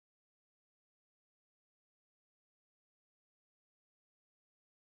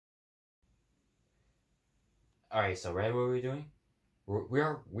Alright, so right, what are we doing? We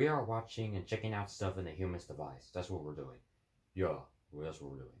are watching and checking out stuff in the human's device. That's what we're doing. Yeah, that's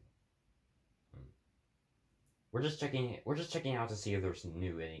what we're doing. Hmm. We're just checking out to see if there's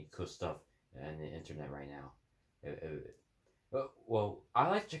any cool stuff on the internet right now. Well, I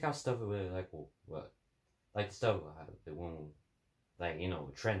like to check out stuff with what like stuff when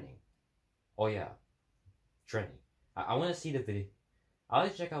trending. Oh yeah, trending. I want to see the video. I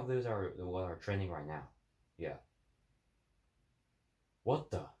like to check out videos what are trending right now. Yeah.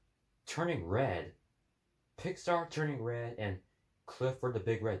 What the? Turning red? Pixar turning red and Clifford the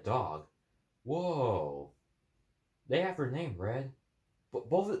Big Red Dog? Whoa. They have their name, Red. But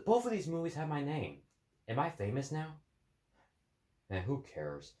both of these movies have my name. Am I famous now? Man, who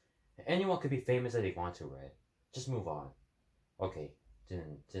cares? Anyone could be famous if they want to, Red. Just move on. Okay, to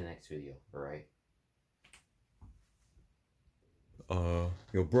the next video, alright?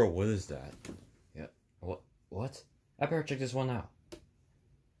 Yo, bro, what is that? Yeah, what? I better check this one out.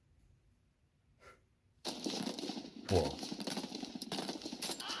 Whoa.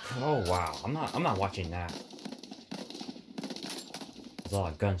 Oh wow, I'm not watching that. There's a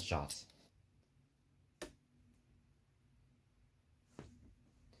lot of gunshots.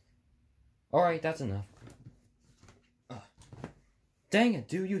 Alright, that's enough. Dang it,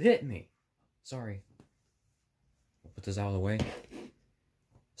 dude, you hit me. Sorry. I'll put this out of the way.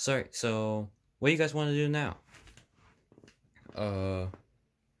 Sorry, so what do you guys want to do now?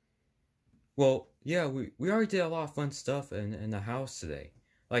 Well, yeah, we already did a lot of fun stuff in the house today.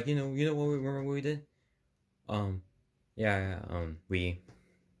 Like, you know what we remember what we did?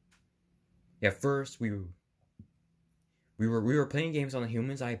 First we were playing games on the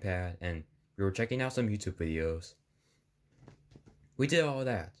human's iPad, and we were checking out some YouTube videos. We did all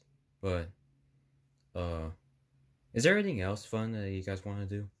that, but is there anything else fun that you guys want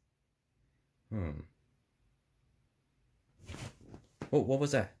to do? What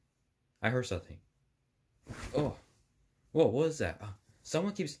was that? I heard something. Oh, whoa! What is that?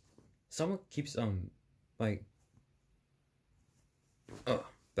 Someone keeps like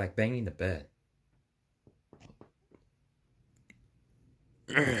banging the bed.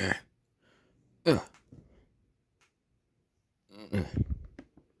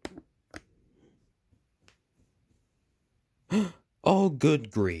 Oh,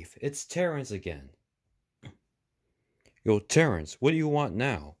 good grief! It's Terence again. Yo, Terence, what do you want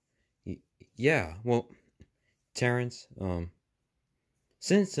now? Yeah, well, Terence,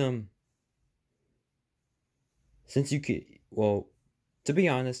 since you could, well, to be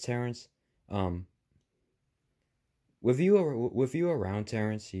honest, Terence, with you around,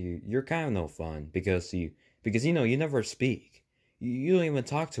 Terence, you're kind of no fun because you never speak. You don't even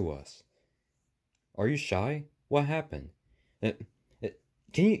talk to us. Are you shy? What happened? Can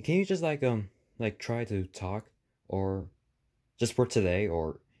you just like try to talk, or just for today,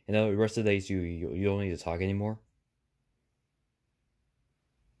 or the rest of the days you don't need to talk anymore?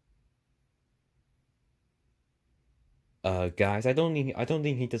 Guys, I don't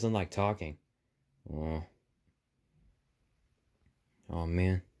think he doesn't like talking. Oh, oh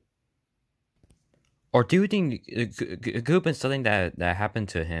man. Or do you think it could have been something that happened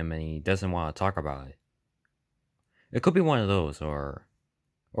to him and he doesn't want to talk about it? It could be one of those, or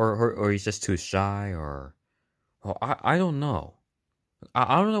he's just too shy, or I don't know.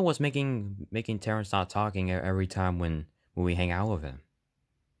 I don't know what's making Terrence not talking every time when we hang out with him.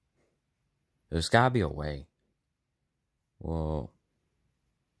 There's gotta be a way. Well,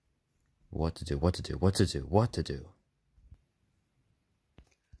 what to do?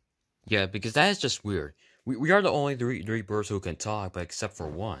 Yeah, because that is just weird. We are the only three birds who can talk, but except for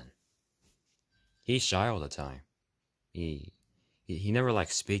one. He's shy all the time. He never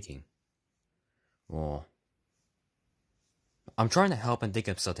likes speaking. Well, I'm trying to help and think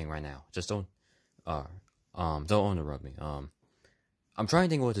of something right now. Just don't interrupt me. I'm trying to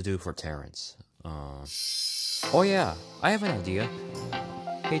think what to do for Terrence. Oh yeah, I have an idea.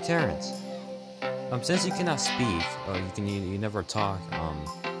 Hey Terrence, since you cannot speak, you never talk.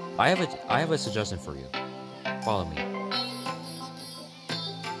 I have a suggestion for you. Follow me.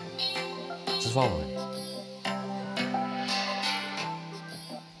 Just follow me.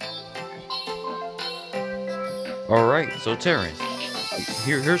 All right, so Terrence,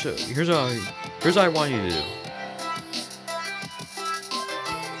 here's what I want you to do.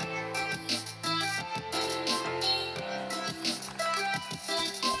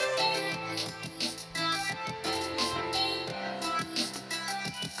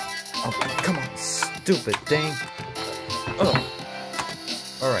 Oh, come on, stupid thing. Oh,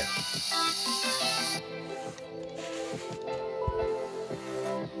 all right.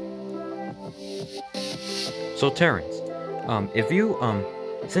 So Terrence, if you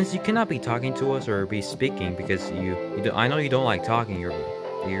since you cannot be talking to us or be speaking because I know you don't like talking.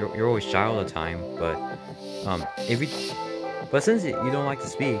 You're always shy all the time. But if you but since you don't like to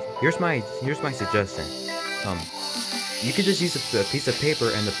speak, here's my suggestion. Um, you could just use a piece of paper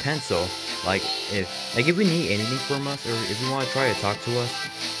and a pencil. If we need anything from us, or if you want to try to talk to us,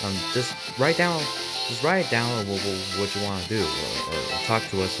 just write it down what you want to do, or talk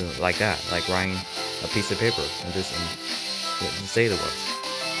to us like that, like writing a piece of paper and just say to us.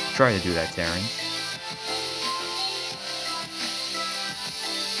 Try to do that, Terence.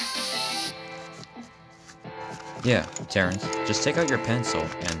 Yeah, Terence, just take out your pencil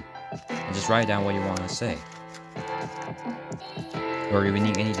and just write down what you want to say. Or if you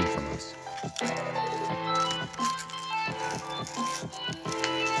need anything from us.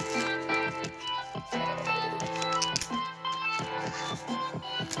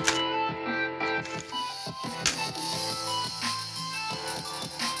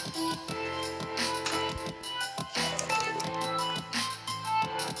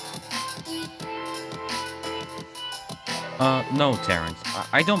 No, Terence.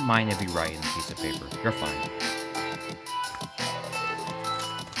 I don't mind if you write in a piece of paper. You're fine.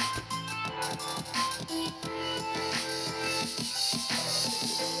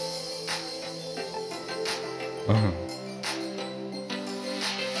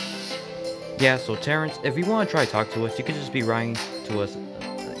 Yeah, so Terrence, if you want to try to talk to us, you could just be writing to us.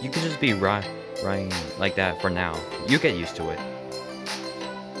 You could just be writing like that for now. You get used to it.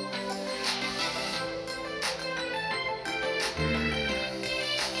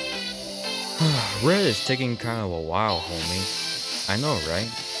 Red is taking kind of a while, homie. I know, right?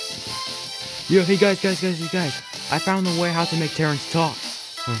 Yo, hey guys. I found a way how to make Terrence talk.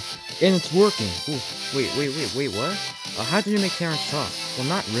 And it's working. Ooh, wait, what? How did you make Terrence talk? Well,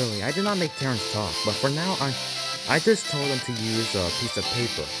 not really. I did not make Terrence talk, but for now, I just told him to use a piece of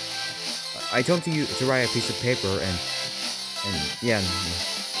paper. I told him to write a piece of paper and then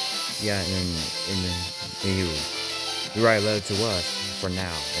you write a letter to us for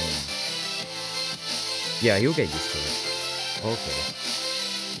now, and yeah, you'll get used to it. Okay.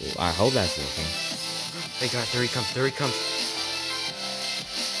 Well, I hope that's working. Hey guys, there he comes.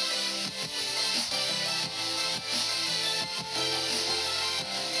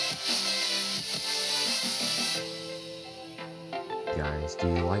 Guys, do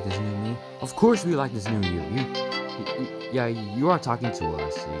you like this new me? Of course we like this new you. You are talking to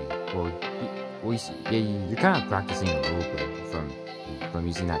us. You're kind of practicing a little bit from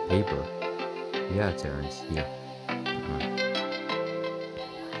using that paper. Yeah, Terrence. Yeah.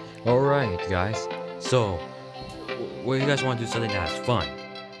 All right, guys. So, what you guys want to do something that's fun?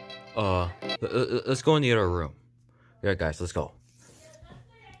 Let's go in the other room. Yeah, guys, let's go.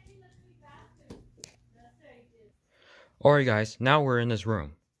 Alright guys, now we're in this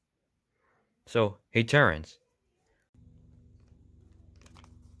room. So, hey Terrence.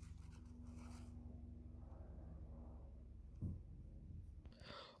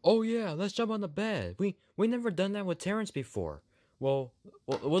 Oh yeah, let's jump on the bed. We never done that with Terrence before. Well,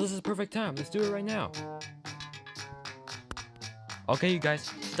 this is the perfect time. Let's do it right now. Okay, you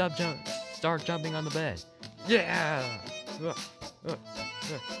guys, start jumping on the bed. Yeah!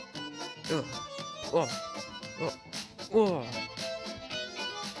 Whoa.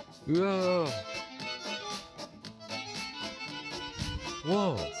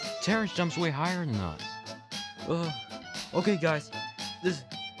 Whoa, Terrence jumps way higher than us. Okay guys,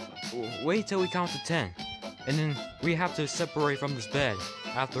 wait till we count to 10, and then we have to separate from this bed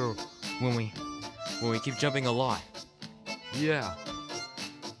after when we keep jumping a lot. Yeah.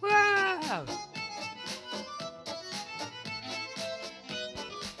 Wow.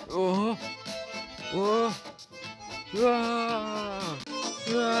 Oh. Ah!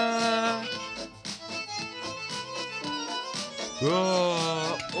 Ah!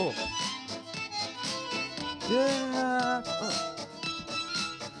 Oh! Yeah!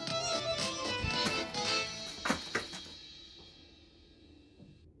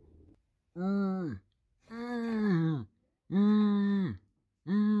 Mm. Mm. Mm.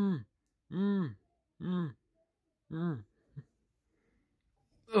 Mm. Mm. Mm. Mm.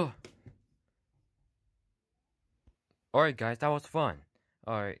 Ugh. Alright guys, that was fun.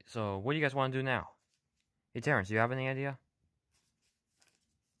 Alright, so what do you guys want to do now? Hey Terrence, do you have any idea?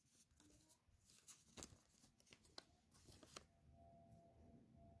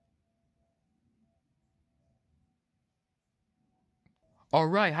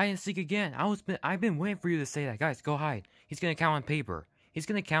 Alright, hide and seek again. I've been waiting for you to say that. Guys, go hide. He's gonna count on paper. He's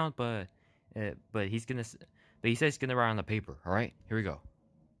gonna count, but he says he's gonna write on the paper. Alright, here we go.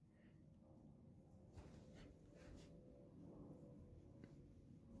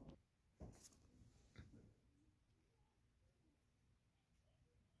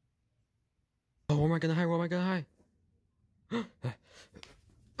 Oh, where am I gonna hide? Where am I gonna hide?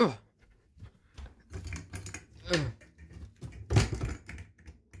 uh,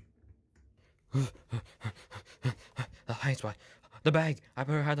 the hiding spot. The bag. I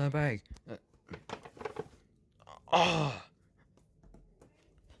better hide the bag. Oh.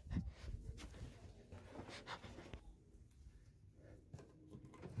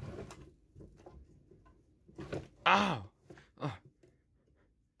 Ow.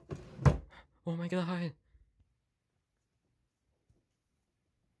 Where am I gonna hide?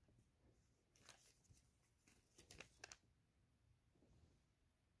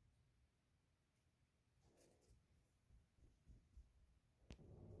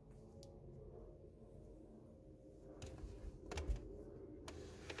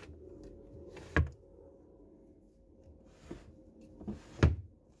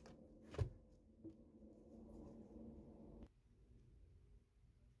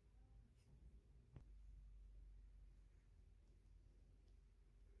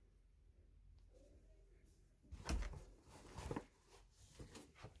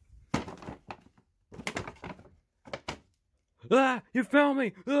 Ah! You found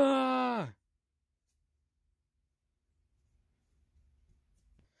me! Ah!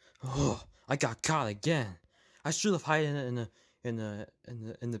 Oh, I got caught again. I should have hidden it in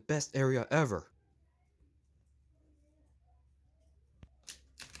the best area ever.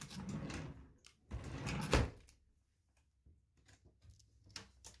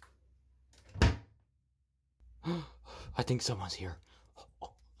 I think someone's here.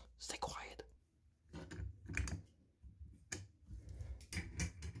 Oh, stay quiet.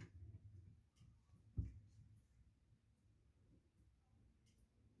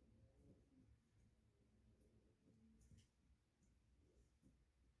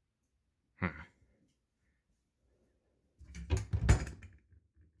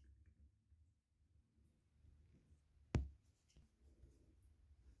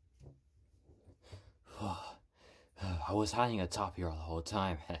 I was hiding atop here the whole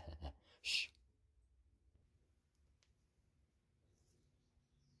time. Shh.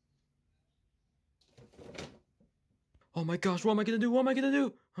 Oh my gosh, what am I gonna do? What am I gonna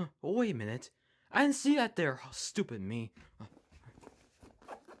do? Oh, wait a minute. I didn't see that there. Oh, stupid me.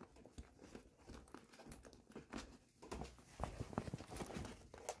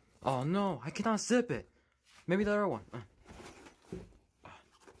 Oh no, I cannot zip it. Maybe the other one.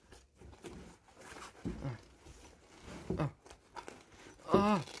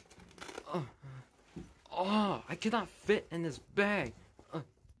 Oh, I cannot fit in this bag.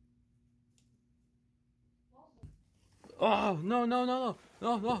 Oh, no, no, no,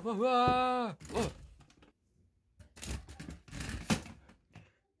 no, no, no,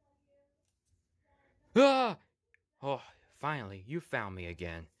 ah. Oh, finally, you found me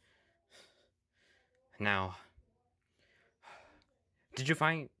again. Now, did you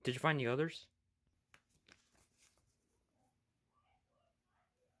find the others?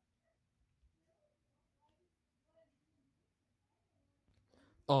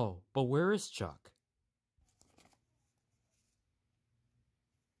 Oh, but where is Chuck?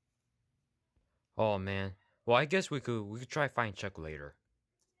 Oh man. Well, I guess we could try find Chuck later.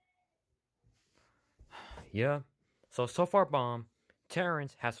 Yeah. So far, Bomb,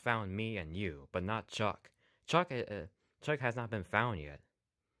 Terrence has found me and you, but not Chuck. Chuck has not been found yet.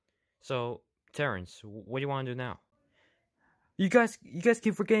 So, Terrence, what do you want to do now? You guys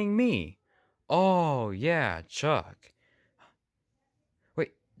keep forgetting me. Oh yeah, Chuck.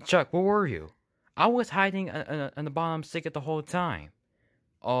 Wait, Chuck, where were you? I was hiding on the bottom stick the whole time.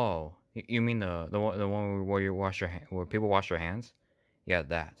 Oh, you mean the one where you wash where people wash their hands? Yeah,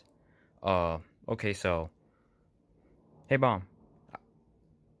 that. Okay, so hey, Bomb.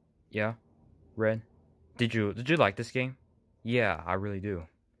 Yeah, Red. Did you like this game? Yeah, I really do.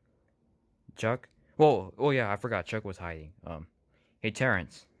 Chuck? Well, oh yeah, I forgot Chuck was hiding. Hey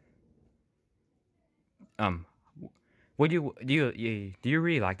Terrence. Um, what do you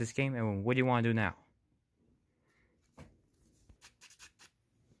really like this game, and what do you want to do now?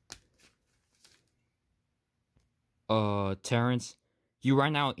 Terrence, you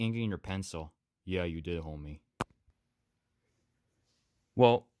ran out inking your pencil. Yeah, you did, homie.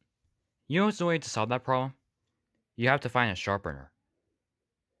 Well, you know what's the way to solve that problem? You have to find a sharpener.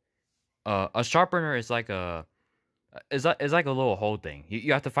 A sharpener is like a little hole thing.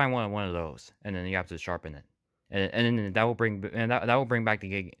 You have to find one of those, and then you have to sharpen it, and then that will bring back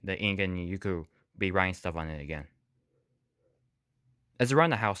the ink, and you could be writing stuff on it again. It's around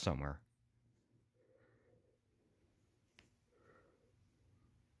the house somewhere.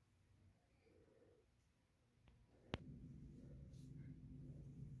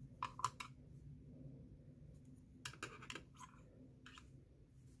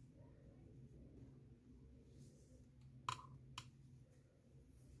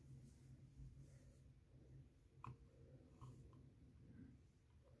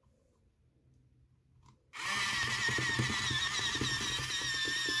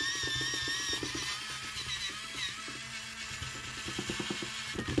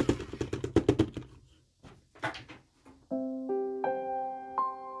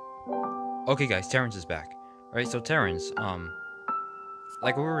 Okay, guys, Terence is back. Alright, so Terence,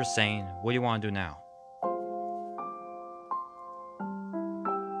 like we were saying, what do you want to do now?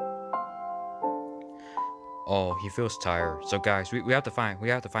 Oh, he feels tired. So guys, we have to find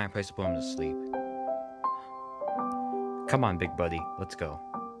a place to put him to sleep. Come on, big buddy, let's go.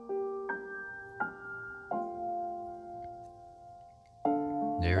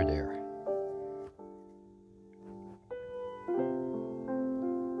 There.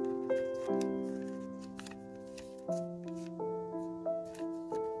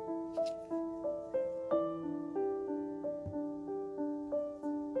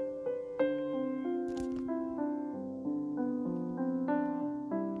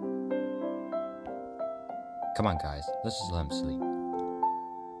 Come on, guys, let's just let him sleep.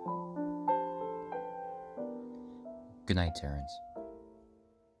 Good night, Terence.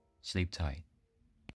 Sleep tight.